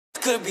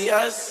Could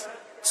be us.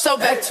 So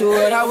back to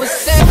what I was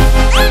saying.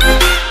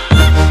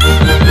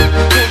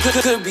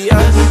 Could be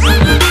us.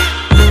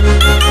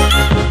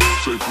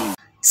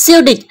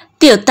 Siêu địch,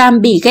 Tiểu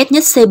Tam bị ghét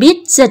nhất Cbiz,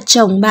 giật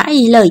chồng mã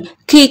y lời,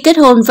 khi kết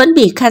hôn vẫn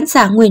bị khán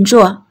giả nguyền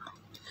rủa.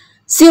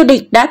 Siêu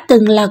địch đã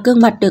từng là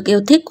gương mặt được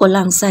yêu thích của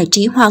làng giải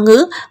trí Hoa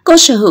ngữ. Cô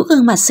sở hữu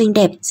gương mặt xinh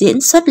đẹp,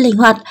 diễn xuất linh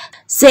hoạt,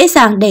 dễ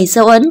dàng để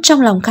dấu ấn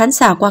trong lòng khán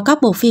giả qua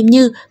các bộ phim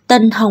như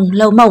Tân Hồng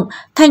Lâu Mộng,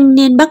 Thanh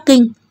niên Bắc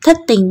Kinh, Thất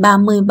tình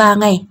 33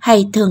 ngày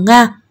hay Thường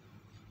Nga.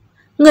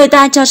 Người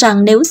ta cho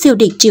rằng nếu siêu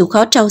địch chịu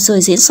khó trau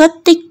dồi diễn xuất,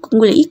 tích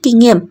lũy kinh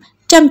nghiệm,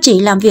 chăm chỉ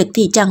làm việc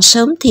thì chẳng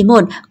sớm thì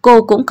muộn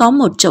cô cũng có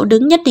một chỗ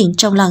đứng nhất định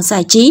trong làng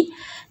giải trí.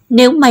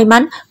 Nếu may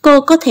mắn,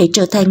 cô có thể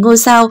trở thành ngôi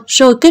sao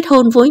rồi kết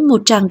hôn với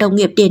một chàng đồng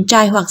nghiệp điển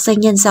trai hoặc doanh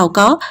nhân giàu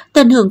có,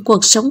 tận hưởng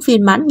cuộc sống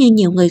viên mãn như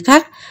nhiều người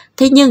khác.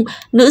 Thế nhưng,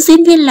 nữ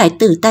diễn viên lại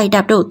tự tay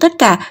đạp đổ tất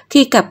cả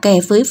khi cặp kè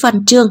với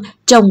Văn Chương,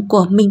 chồng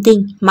của minh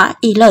tinh Mã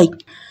Y Lời.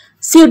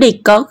 Siêu địch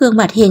có gương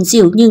mặt hiền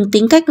dịu nhưng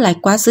tính cách lại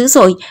quá dữ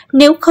dội,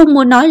 nếu không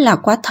muốn nói là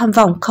quá tham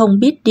vọng không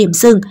biết điểm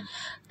dừng.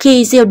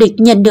 Khi siêu địch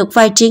nhận được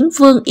vai chính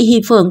Vương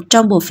Y Phượng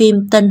trong bộ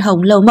phim Tân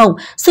Hồng Lâu Mộng,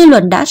 dư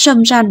luận đã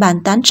râm ran bàn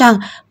tán rằng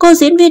cô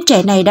diễn viên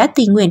trẻ này đã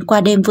tình nguyện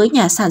qua đêm với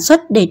nhà sản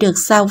xuất để được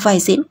giao vai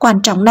diễn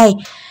quan trọng này.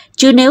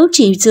 Chứ nếu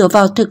chỉ dựa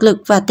vào thực lực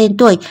và tên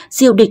tuổi,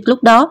 siêu địch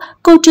lúc đó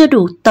cô chưa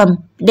đủ tầm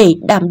để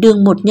đảm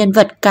đương một nhân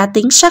vật cá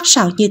tính sắc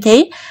sảo như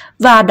thế.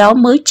 Và đó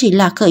mới chỉ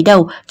là khởi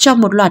đầu cho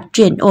một loạt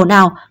chuyện ồn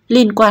ào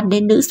liên quan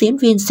đến nữ diễn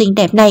viên xinh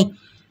đẹp này.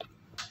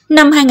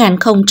 Năm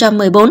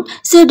 2014,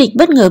 siêu địch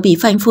bất ngờ bị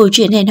phanh phui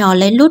chuyện hẹn hò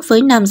lén lút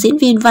với nam diễn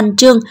viên Văn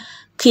Chương.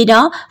 Khi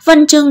đó,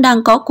 Văn Chương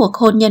đang có cuộc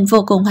hôn nhân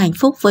vô cùng hạnh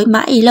phúc với Mã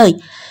Y Lời.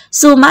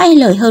 Dù Mã Y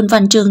Lời hơn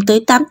Văn Chương tới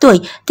 8 tuổi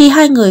thì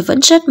hai người vẫn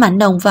rất mặn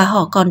nồng và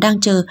họ còn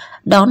đang chờ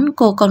đón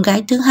cô con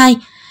gái thứ hai.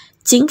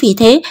 Chính vì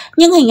thế,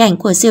 những hình ảnh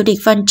của siêu địch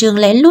Văn Chương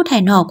lén lút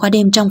hẹn hò qua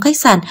đêm trong khách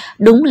sạn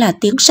đúng là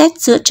tiếng sét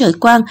giữa trời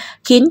quang,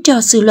 khiến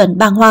cho dư luận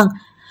bàng hoàng.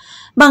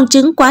 Bằng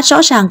chứng quá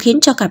rõ ràng khiến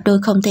cho cặp đôi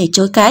không thể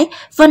chối cãi,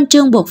 Văn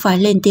Chương buộc phải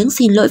lên tiếng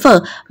xin lỗi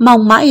vợ,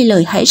 mong Mã Y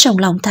Lời hãy rộng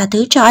lòng tha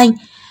thứ cho anh.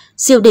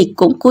 Siêu địch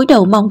cũng cúi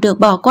đầu mong được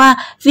bỏ qua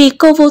vì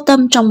cô vô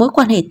tâm trong mối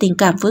quan hệ tình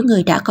cảm với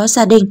người đã có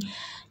gia đình.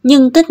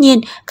 Nhưng tất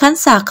nhiên, khán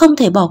giả không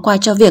thể bỏ qua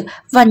cho việc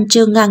Văn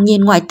Chương ngang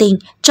nhiên ngoại tình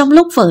trong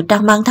lúc vợ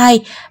đang mang thai,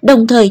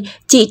 đồng thời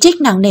chỉ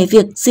trích nặng nề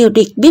việc siêu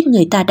địch biết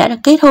người ta đã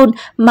kết hôn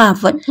mà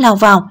vẫn lao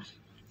vào.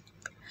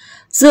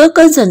 Giữa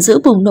cơn giận dữ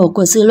bùng nổ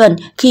của dư luận,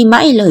 khi Mã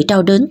Y Lời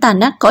đau đớn tàn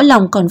nát cõi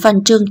lòng còn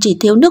Văn Chương chỉ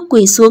thiếu nước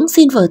quỳ xuống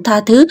xin vợ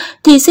tha thứ,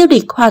 thì siêu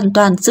địch hoàn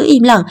toàn giữ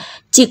im lặng.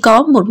 Chỉ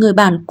có một người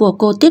bạn của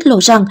cô tiết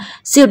lộ rằng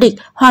siêu địch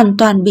hoàn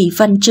toàn bị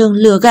Văn Chương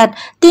lừa gạt,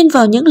 tin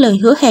vào những lời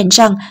hứa hẹn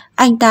rằng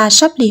anh ta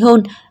sắp ly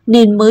hôn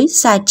nên mới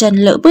xà chân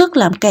lỡ bước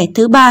làm kẻ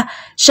thứ ba,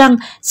 rằng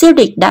siêu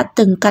địch đã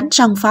từng cắn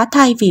răng phá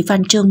thai vì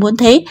Văn Chương muốn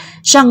thế,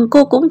 rằng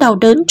cô cũng đau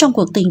đớn trong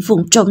cuộc tình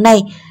vụng trộm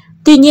này.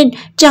 Tuy nhiên,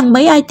 chẳng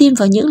mấy ai tin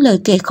vào những lời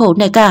kể khổ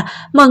này cả,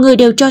 mọi người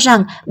đều cho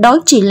rằng đó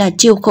chỉ là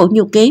chiêu khổ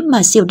nhục kế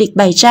mà siêu địch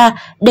bày ra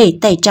để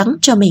tẩy trắng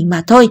cho mình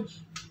mà thôi.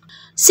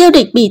 Siêu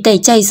địch bị tẩy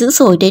chay dữ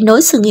dội đến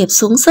nỗi sự nghiệp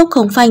xuống dốc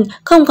không phanh,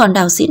 không còn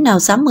đạo diễn nào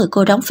dám mời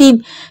cô đóng phim,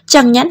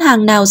 chẳng nhãn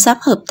hàng nào dám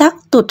hợp tác,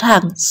 tụt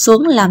hạng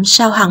xuống làm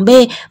sao hạng B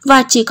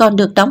và chỉ còn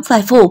được đóng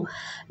vai phụ.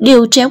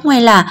 Điều tréo ngoe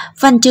là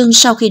Văn Chương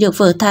sau khi được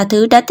vợ tha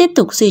thứ đã tiếp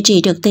tục duy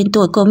trì được tên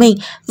tuổi của mình,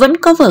 vẫn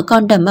có vợ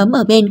con đầm ấm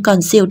ở bên,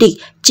 còn siêu địch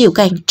chịu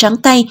cảnh trắng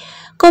tay.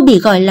 Cô bị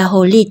gọi là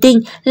hồ ly tinh,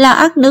 là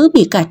ác nữ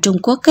bị cả Trung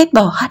Quốc ghét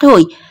bỏ hắt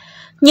hủi.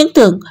 Những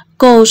tưởng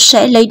cô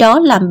sẽ lấy đó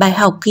làm bài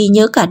học ghi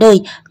nhớ cả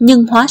đời,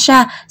 nhưng hóa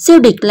ra siêu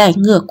địch lại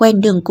ngửa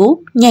quen đường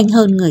cũ nhanh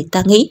hơn người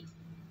ta nghĩ.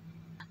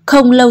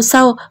 Không lâu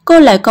sau, cô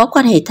lại có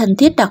quan hệ thân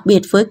thiết đặc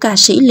biệt với ca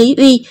sĩ Lý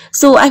Uy,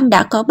 dù anh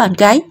đã có bạn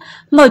gái.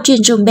 Mọi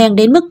chuyện rùm beng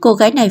đến mức cô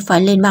gái này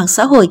phải lên mạng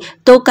xã hội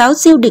tố cáo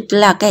siêu địch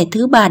là kẻ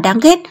thứ ba đáng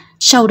ghét.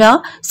 Sau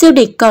đó, siêu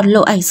địch còn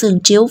lộ ảnh giường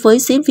chiếu với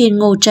diễn viên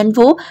Ngô Trấn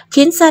Vũ,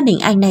 khiến gia đình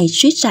anh này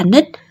suýt rạn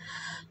nứt.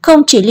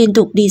 Không chỉ liên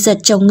tục đi giật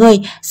chồng người,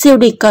 siêu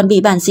địch còn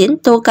bị bản diễn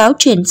tố cáo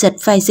chuyện giật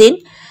vai diễn.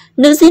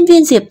 Nữ diễn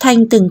viên Diệp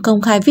Thanh từng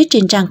công khai viết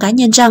trên trang cá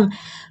nhân rằng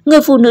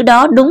người phụ nữ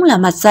đó đúng là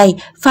mặt dày,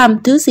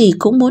 phàm thứ gì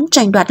cũng muốn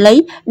tranh đoạt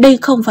lấy, đây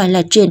không phải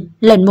là chuyện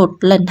lần một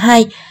lần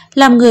hai,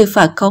 làm người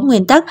phải có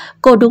nguyên tắc,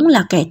 cô đúng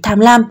là kẻ tham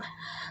lam.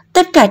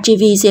 Tất cả chỉ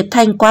vì Diệp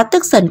Thanh quá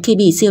tức giận khi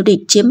bị siêu địch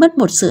chiếm mất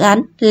một dự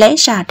án lẽ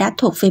ra đã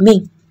thuộc về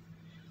mình.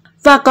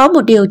 Và có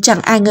một điều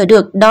chẳng ai ngờ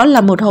được, đó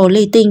là một hồ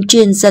ly tinh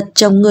chuyên giật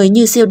chồng người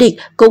như siêu địch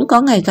cũng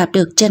có ngày gặp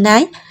được chân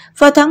ái.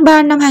 Vào tháng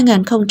 3 năm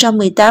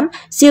 2018,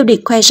 siêu địch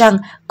khoe rằng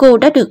cô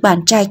đã được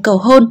bạn trai cầu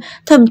hôn,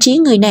 thậm chí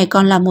người này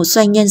còn là một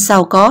doanh nhân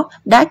giàu có,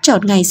 đã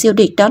chọn ngày siêu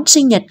địch đón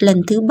sinh nhật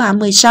lần thứ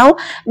 36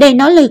 để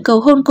nói lời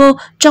cầu hôn cô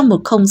trong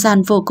một không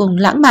gian vô cùng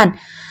lãng mạn.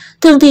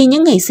 Thường thì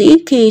những nghệ sĩ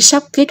khi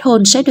sắp kết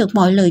hôn sẽ được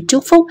mọi lời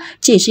chúc phúc,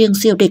 chỉ riêng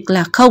siêu địch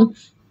là không.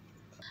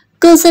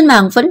 Cư dân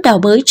mạng vẫn đào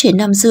bới chuyện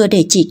năm xưa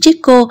để chỉ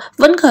trích cô,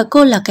 vẫn gọi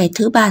cô là kẻ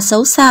thứ ba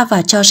xấu xa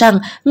và cho rằng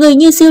người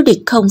như siêu địch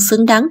không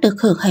xứng đáng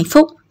được hưởng hạnh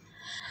phúc.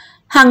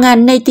 Hàng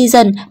ngàn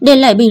netizen để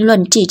lại bình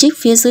luận chỉ trích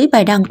phía dưới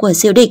bài đăng của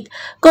siêu địch.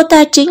 Cô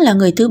ta chính là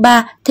người thứ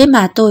ba, thế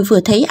mà tôi vừa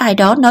thấy ai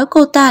đó nói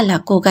cô ta là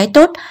cô gái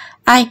tốt.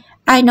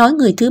 ai nói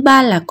người thứ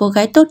ba là cô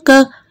gái tốt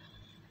cơ.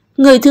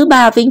 Người thứ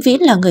ba vĩnh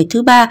viễn là người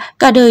thứ ba,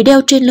 cả đời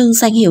đeo trên lưng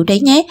danh hiệu đấy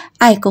nhé,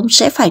 ai cũng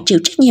sẽ phải chịu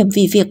trách nhiệm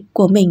vì việc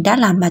của mình đã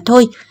làm mà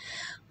thôi.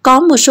 Có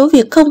một số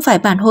việc không phải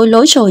bạn hối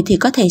lỗi rồi thì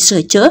có thể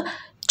sửa chữa.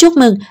 Chúc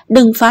mừng,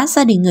 đừng phá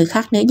gia đình người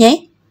khác nữa nhé.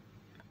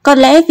 Có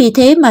lẽ vì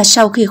thế mà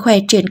sau khi khoe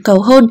chuyện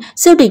cầu hôn,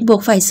 Diêu Định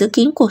buộc phải giữ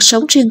kín cuộc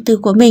sống riêng tư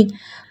của mình.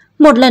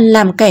 Một lần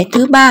làm kẻ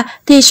thứ ba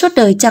thì suốt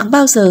đời chẳng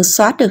bao giờ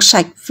xóa được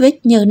sạch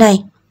vết nhơ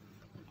này.